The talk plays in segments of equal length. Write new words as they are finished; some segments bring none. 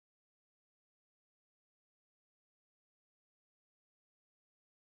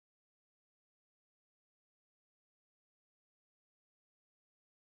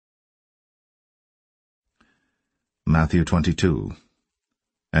Matthew 22.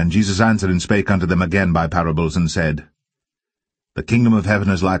 And Jesus answered and spake unto them again by parables, and said, The kingdom of heaven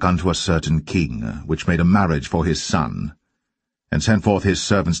is like unto a certain king, which made a marriage for his son, and sent forth his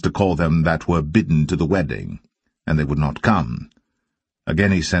servants to call them that were bidden to the wedding, and they would not come.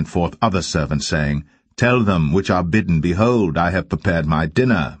 Again he sent forth other servants, saying, Tell them which are bidden, Behold, I have prepared my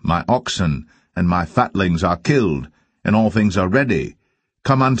dinner, my oxen and my fatlings are killed, and all things are ready.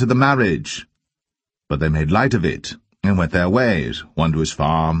 Come unto the marriage. But they made light of it, and went their ways, one to his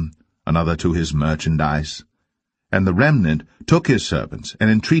farm, another to his merchandise. And the remnant took his servants, and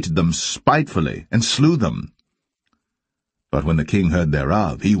entreated them spitefully, and slew them. But when the king heard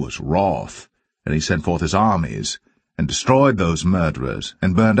thereof, he was wroth, and he sent forth his armies, and destroyed those murderers,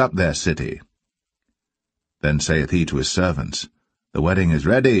 and burned up their city. Then saith he to his servants, The wedding is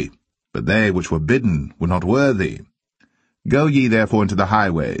ready, but they which were bidden were not worthy. Go ye therefore into the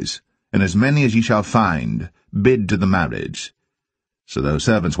highways, and as many as ye shall find, bid to the marriage. So those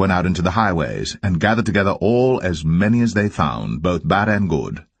servants went out into the highways, and gathered together all as many as they found, both bad and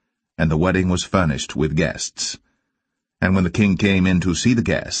good. And the wedding was furnished with guests. And when the king came in to see the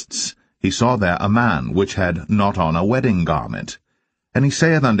guests, he saw there a man which had not on a wedding garment. And he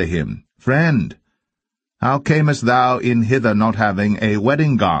saith unto him, Friend, how camest thou in hither not having a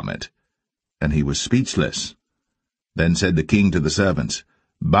wedding garment? And he was speechless. Then said the king to the servants,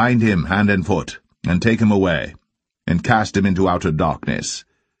 Bind him hand and foot, and take him away, and cast him into outer darkness.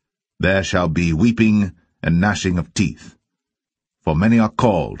 There shall be weeping and gnashing of teeth. For many are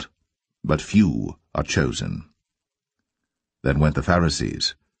called, but few are chosen. Then went the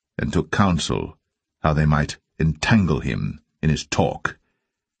Pharisees, and took counsel, how they might entangle him in his talk.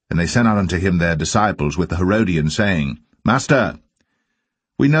 And they sent out unto him their disciples with the Herodians, saying, Master,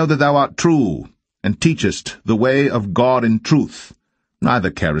 we know that thou art true, and teachest the way of God in truth. Neither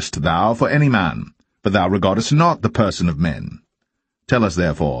carest thou for any man, but thou regardest not the person of men. Tell us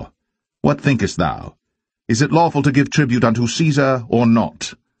therefore, what thinkest thou? Is it lawful to give tribute unto Caesar, or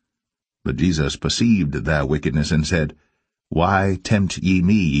not? But Jesus perceived their wickedness, and said, Why tempt ye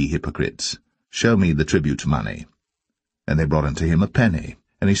me, ye hypocrites? Show me the tribute money. And they brought unto him a penny,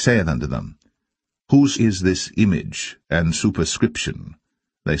 and he saith unto them, Whose is this image and superscription?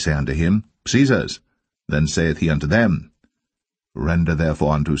 They say unto him, Caesar's. Then saith he unto them, Render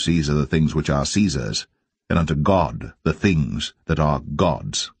therefore unto Caesar the things which are Caesar's, and unto God the things that are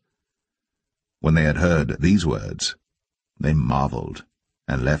God's. When they had heard these words, they marveled,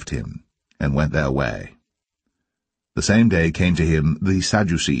 and left him, and went their way. The same day came to him the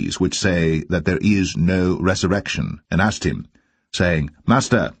Sadducees, which say that there is no resurrection, and asked him, saying,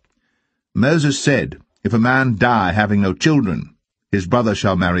 Master, Moses said, If a man die having no children, his brother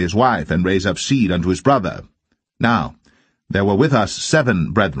shall marry his wife, and raise up seed unto his brother. Now there were with us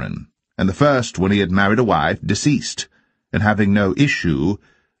 7 brethren, and the first, when he had married a wife, deceased, and having no issue,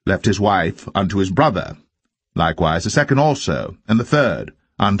 left his wife unto his brother. Likewise the second also, and the third,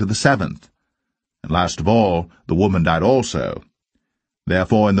 unto the 7th. And last of all, the woman died also.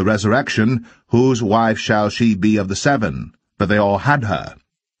 Therefore in the resurrection, whose wife shall she be of the 7? For they all had her.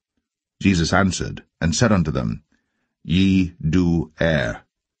 Jesus answered, and said unto them, Ye do err,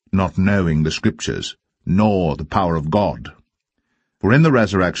 not knowing the Scriptures, nor the power of God. For in the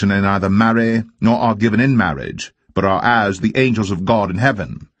resurrection they neither marry, nor are given in marriage, but are as the angels of God in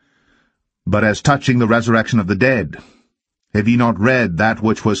heaven. But as touching the resurrection of the dead, have ye not read that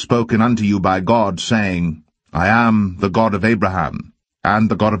which was spoken unto you by God, saying, I am the God of Abraham, and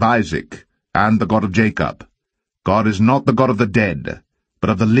the God of Isaac, and the God of Jacob? God is not the God of the dead, but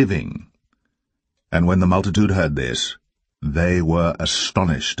of the living. And when the multitude heard this, they were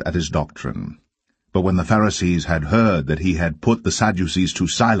astonished at his doctrine. But when the Pharisees had heard that he had put the Sadducees to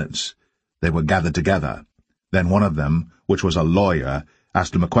silence, they were gathered together. Then one of them, which was a lawyer,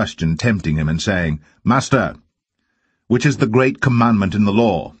 asked him a question, tempting him, and saying, Master, which is the great commandment in the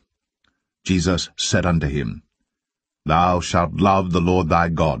law? Jesus said unto him, Thou shalt love the Lord thy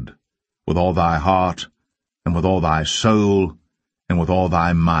God with all thy heart, and with all thy soul, and with all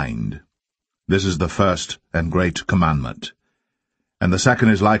thy mind. This is the first and great commandment. And the second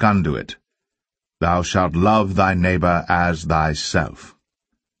is like unto it, Thou shalt love thy neighbor as thyself.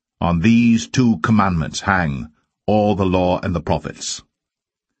 On these 2 commandments hang all the law and the prophets.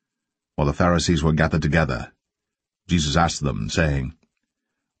 While the Pharisees were gathered together, Jesus asked them, saying,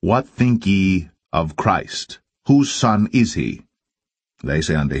 What think ye of Christ? Whose son is he? They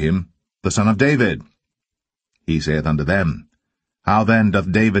say unto him, The son of David. He saith unto them, How then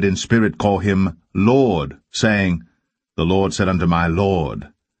doth David in spirit call him Lord, saying, The Lord said unto my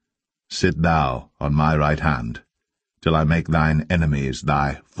Lord, Sit thou on my right hand, till I make thine enemies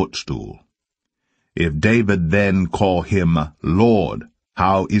thy footstool. If David then call him Lord,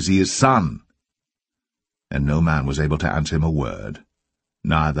 how is he his son?" And no man was able to answer him a word,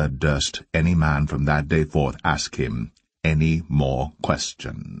 neither durst any man from that day forth ask him any more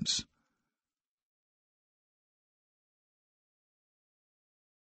questions.